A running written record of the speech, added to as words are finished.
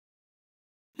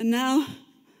And now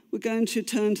we're going to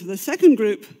turn to the second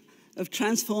group of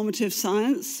transformative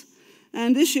science.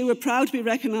 And this year we're proud to be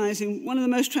recognizing one of the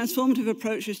most transformative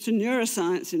approaches to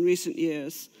neuroscience in recent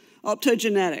years,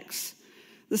 optogenetics,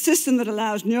 the system that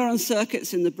allows neuron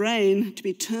circuits in the brain to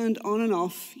be turned on and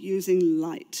off using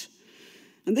light.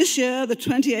 And this year, the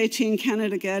 2018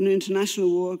 Canada Gairdner International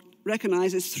Award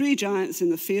recognizes three giants in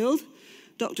the field,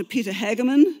 Dr. Peter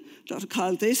Hegemann, Dr.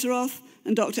 Karl Deisseroth,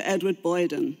 and Dr. Edward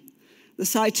Boyden. The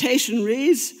citation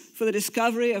reads, for the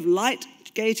discovery of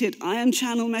light-gated ion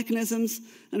channel mechanisms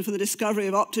and for the discovery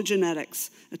of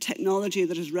optogenetics, a technology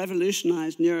that has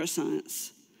revolutionized neuroscience.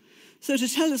 So to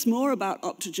tell us more about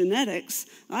optogenetics,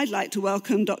 I'd like to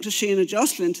welcome Dr. Sheena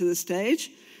Josselyn to the stage.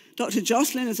 Dr.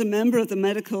 Josselyn is a member of the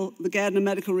Gairdner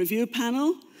Medical Review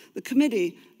Panel, the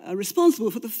committee responsible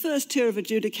for the first tier of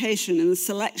adjudication in the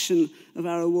selection of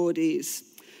our awardees.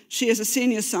 She is a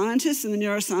senior scientist in the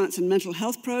Neuroscience and Mental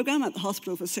Health Program at the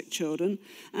Hospital for Sick Children,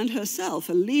 and herself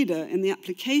a leader in the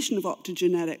application of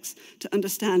optogenetics to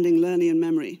understanding learning and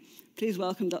memory. Please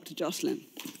welcome Dr. Josselyn.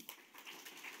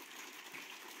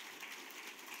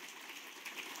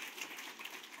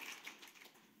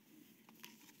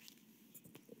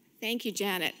 Thank you,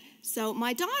 Janet. So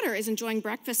my daughter is enjoying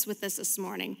breakfast with us this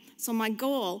morning. So my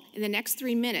goal in the next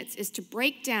 3 minutes is to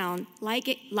break down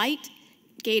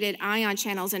light-gated ion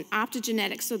channels and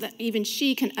optogenetics so that even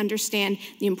she can understand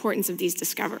the importance of these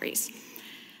discoveries.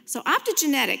 So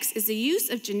optogenetics is the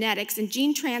use of genetics and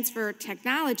gene transfer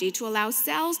technology to allow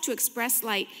cells to express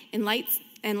light and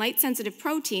light-sensitive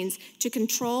proteins to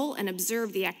control and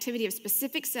observe the activity of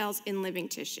specific cells in living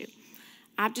tissue.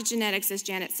 Optogenetics, as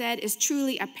Janet said, is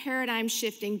truly a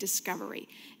paradigm-shifting discovery.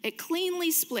 It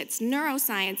cleanly splits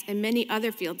neuroscience and many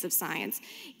other fields of science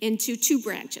into two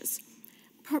branches.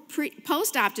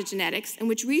 Post-optogenetics, in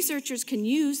which researchers can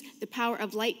use the power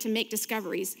of light to make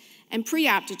discoveries, and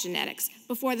pre-optogenetics,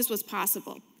 before this was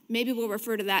possible. Maybe we'll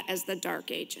refer to that as the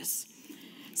Dark Ages.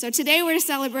 So today we're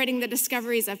celebrating the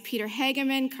discoveries of Peter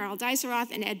Hegemann, Karl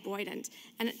Deisseroth, and Ed Boyden.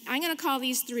 And I'm going to call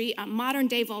these three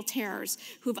modern-day Voltaires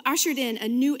who've ushered in a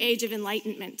new age of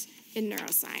enlightenment in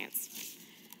neuroscience.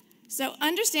 So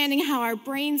understanding how our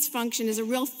brains function is a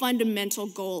real fundamental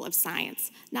goal of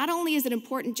science. Not only is it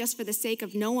important just for the sake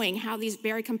of knowing how these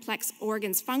very complex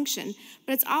organs function,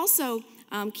 but it's also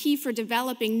key for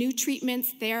developing new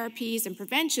treatments, therapies, and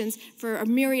preventions for a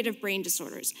myriad of brain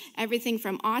disorders, everything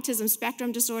from autism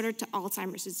spectrum disorder to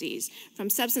Alzheimer's disease, from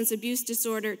substance abuse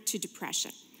disorder to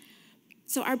depression.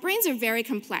 So our brains are very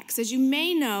complex. As you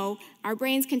may know, our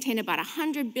brains contain about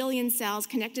 100 billion cells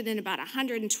connected in about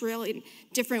 100 trillion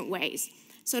different ways.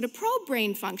 So to probe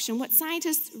brain function, what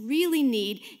scientists really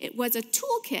need, it was a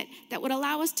toolkit that would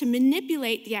allow us to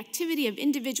manipulate the activity of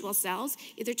individual cells,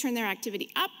 either turn their activity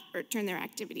up or turn their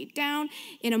activity down,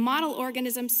 in a model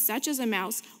organism such as a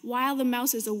mouse, while the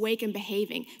mouse is awake and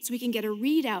behaving, so we can get a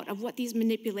readout of what these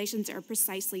manipulations are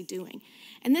precisely doing.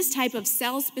 And this type of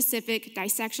cell-specific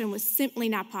dissection was simply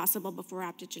not possible before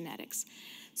optogenetics.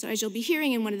 So as you'll be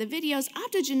hearing in one of the videos,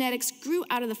 optogenetics grew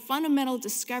out of the fundamental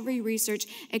discovery research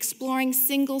exploring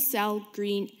single-cell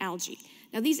green algae.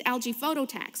 Now these algae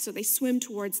phototax, so they swim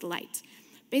towards light.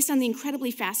 Based on the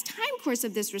incredibly fast time course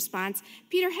of this response,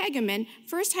 Peter Hegemann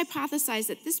first hypothesized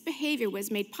that this behavior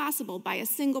was made possible by a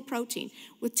single protein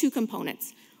with two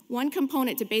components. One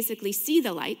component to basically see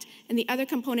the light, and the other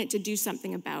component to do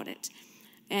something about it.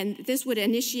 And this would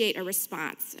initiate a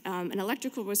response, an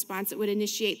electrical response that would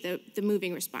initiate the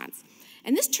moving response.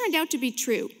 And this turned out to be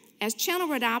true, as channel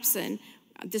rhodopsin,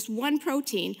 this one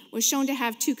protein, was shown to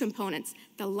have two components,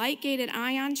 the light-gated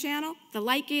ion channel, the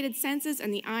light-gated senses,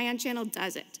 and the ion channel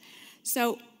does it.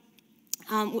 So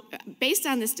based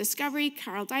on this discovery,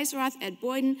 Karl Deisseroth, Ed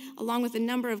Boyden, along with a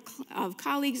number of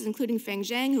colleagues, including Feng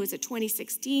Zhang, who was a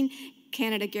 2016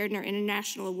 Canada Gairdner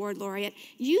International Award laureate,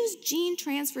 used gene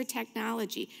transfer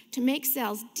technology to make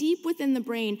cells deep within the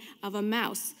brain of a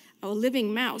mouse, a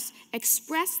living mouse,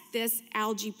 express this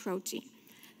algae protein.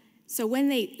 So when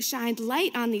they shined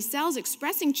light on these cells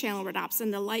expressing channel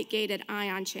rhodopsin, the light-gated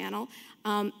ion channel,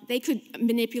 they could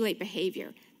manipulate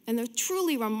behavior. And the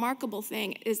truly remarkable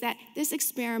thing is that this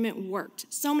experiment worked.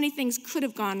 So many things could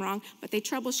have gone wrong, but they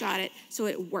troubleshot it, so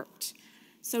it worked.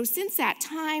 So since that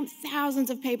time,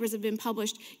 thousands of papers have been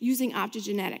published using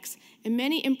optogenetics, and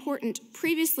many important,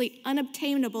 previously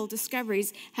unobtainable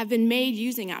discoveries have been made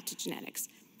using optogenetics.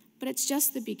 But it's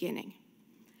just the beginning.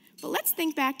 But let's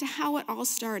think back to how it all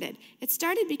started. It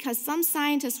started because some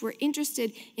scientists were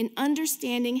interested in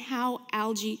understanding how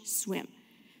algae swim,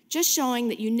 just showing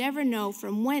that you never know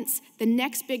from whence the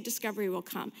next big discovery will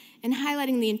come, and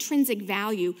highlighting the intrinsic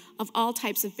value of all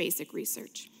types of basic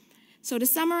research. So to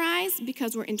summarize,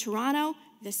 because we're in Toronto,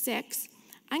 the Six,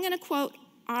 I'm going to quote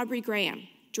Aubrey Graham,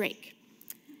 Drake.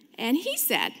 And he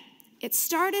said, "It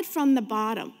started from the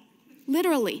bottom,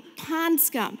 literally pond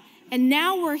scum, and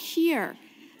now we're here.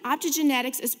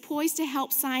 Optogenetics is poised to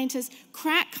help scientists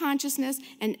crack consciousness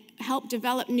and help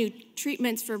develop new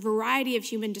treatments for a variety of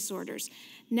human disorders.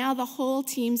 Now the whole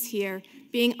team's here,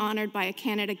 being honored by a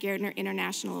Canada Gairdner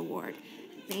International Award."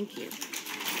 Thank you.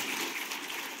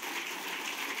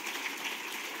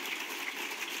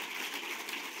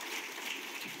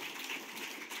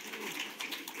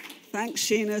 Thanks,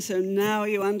 Sheena. So now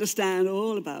you understand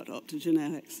all about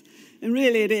optogenetics. And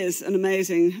really, it is an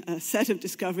amazing set of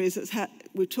discoveries.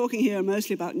 We're talking here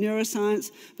mostly about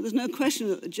neuroscience, but there's no question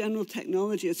that the general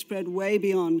technology has spread way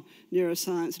beyond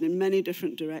neuroscience and in many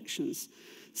different directions.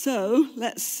 So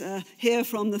let's hear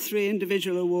from the three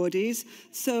individual awardees.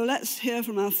 So let's hear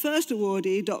from our first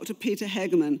awardee, Dr. Peter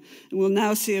Hegemann, and we'll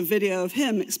now see a video of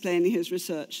him explaining his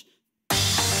research.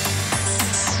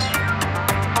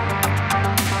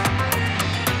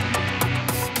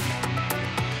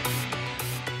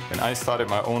 When I started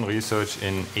my own research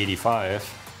in '85,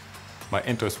 my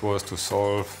interest was to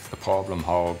solve the problem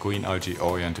how green algae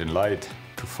orient in light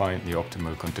to find the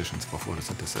optimal conditions for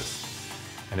photosynthesis.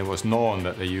 And it was known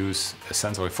that they use a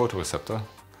sensory photoreceptor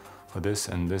for this,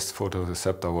 and this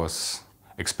photoreceptor was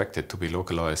expected to be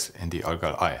localized in the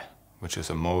algal eye, which is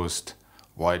the most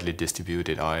widely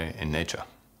distributed eye in nature.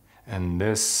 And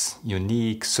this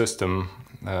unique system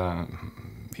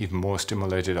even more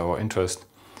stimulated our interest.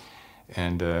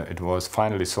 And it was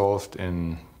finally solved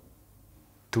in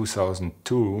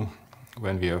 2002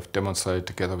 when we have demonstrated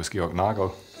together with Georg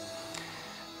Nagel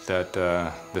that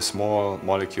the small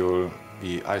molecule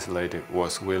we isolated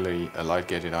was really a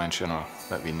light-gated ion channel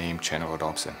that we named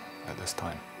channelrhodopsin at this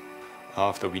time.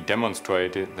 After we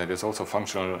demonstrated that it's also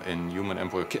functional in human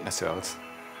embryo kidney cells,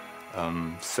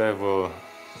 several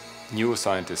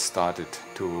neuroscientists started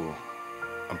to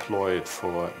employ it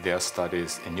for their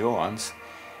studies in neurons.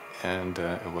 And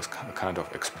it was a kind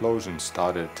of explosion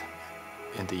started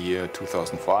in the year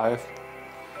 2005.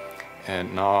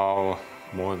 And now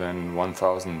more than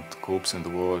 1,000 groups in the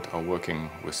world are working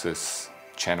with this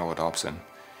channelrhodopsin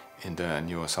in the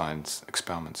neuroscience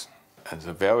experiments. It's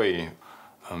a very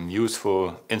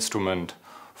useful instrument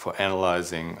for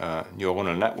analyzing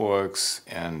neuronal networks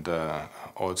and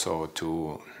also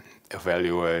to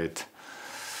evaluate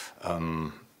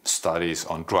studies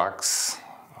on drugs,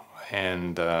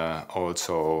 and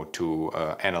also to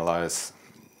analyze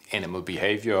animal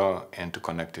behavior and to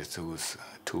connect it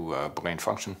to brain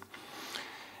function.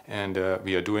 And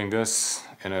we are doing this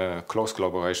in a close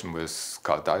collaboration with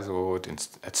Karl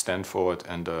Deisseroth at Stanford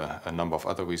and a number of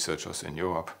other researchers in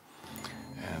Europe.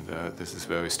 And this is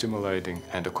very stimulating,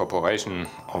 and a cooperation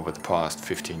over the past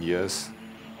 15 years,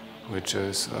 which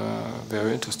is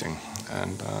very interesting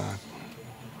and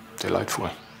delightful.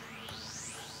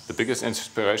 The biggest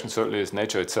inspiration certainly is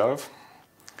nature itself,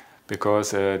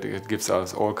 because it gives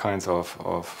us all kinds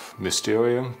of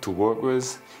mysterium to work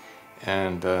with.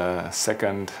 And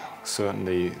second,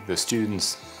 certainly the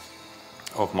students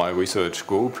of my research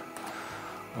group,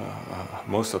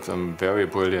 most of them very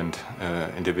brilliant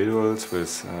individuals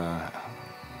with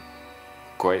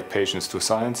great patience to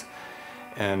science.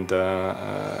 And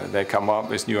they come up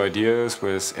with new ideas,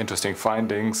 with interesting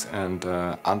findings and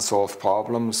unsolved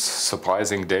problems,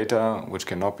 surprising data which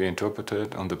cannot be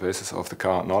interpreted on the basis of the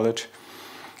current knowledge.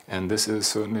 And this is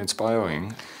certainly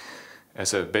inspiring.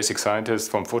 As a basic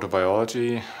scientist from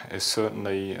photobiology, it's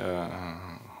certainly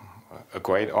a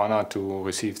great honor to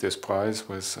receive this prize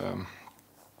with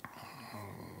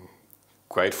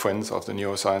great friends of the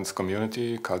neuroscience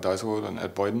community, Karl Deisseroth and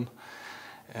BOyden.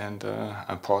 And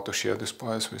I'm proud to share this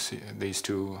prize with these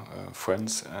two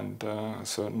friends, and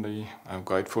certainly I'm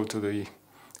grateful to the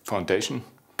foundation.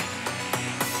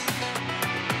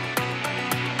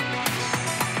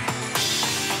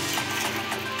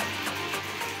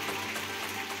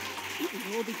 It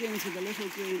all begins with a little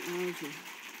green algae.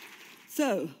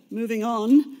 So, moving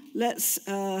on, let's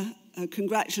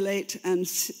congratulate and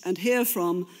hear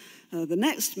from the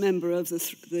next member of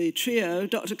the trio,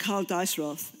 Dr. Karl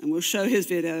Deisseroth, and we'll show his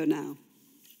video now.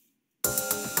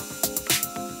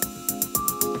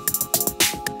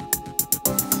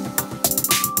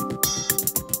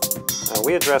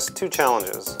 We addressed two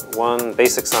challenges, one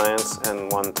basic science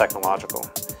and one technological.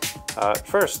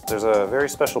 First, there's a very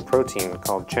special protein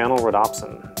called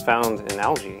channelrhodopsin found in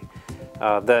algae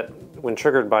that, when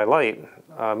triggered by light,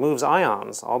 moves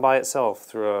ions all by itself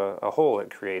through a hole it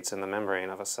creates in the membrane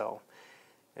of a cell.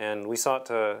 And we sought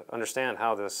to understand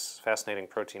how this fascinating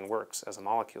protein works as a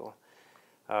molecule.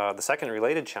 The second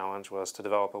related challenge was to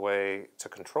develop a way to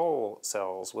control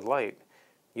cells with light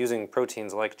using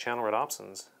proteins like channel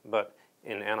rhodopsins, but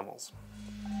in animals.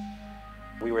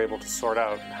 We were able to sort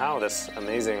out how this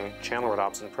amazing channel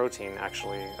rhodopsin protein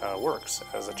actually works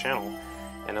as a channel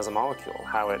and as a molecule,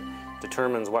 how it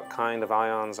determines what kind of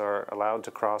ions are allowed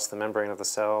to cross the membrane of the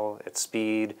cell, its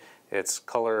speed, its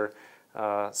color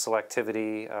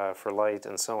selectivity for light,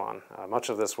 and so on. Much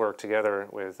of this work together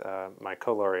with my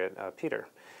co-laureate, Peter.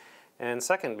 And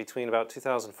second, between about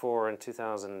 2004 and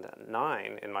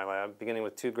 2009 in my lab, beginning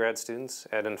with two grad students,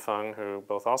 Ed and Feng, who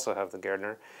both also have the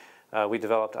Gairdner, we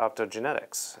developed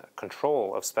optogenetics,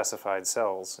 control of specified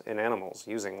cells in animals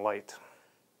using light.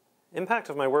 Impact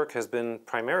of my work has been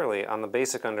primarily on the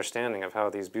basic understanding of how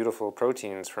these beautiful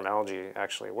proteins from algae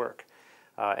actually work.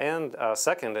 And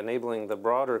second, enabling the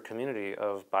broader community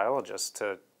of biologists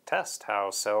to test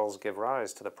how cells give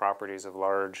rise to the properties of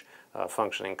large,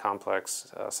 functioning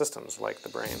complex systems like the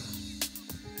brain.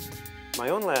 My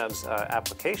own lab's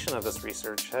application of this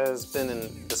research has been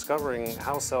in discovering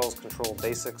how cells control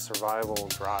basic survival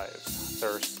drives,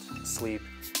 thirst, sleep,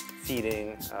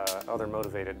 feeding, other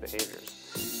motivated behaviors.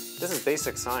 This is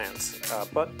basic science,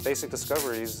 but basic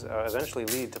discoveries eventually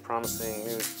lead to promising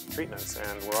new treatments,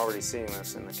 and we're already seeing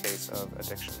this in the case of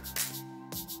addiction.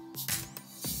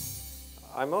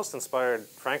 I'm most inspired,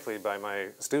 frankly, by my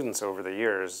students over the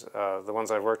years. The ones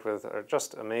I've worked with are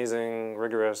just amazing,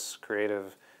 rigorous,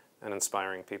 creative, and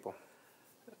inspiring people.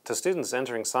 To students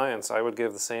entering science, I would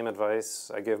give the same advice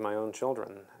I give my own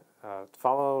children.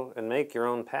 Follow and make your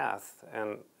own path,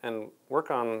 and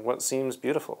work on what seems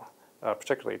beautiful.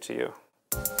 Particularly to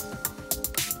you.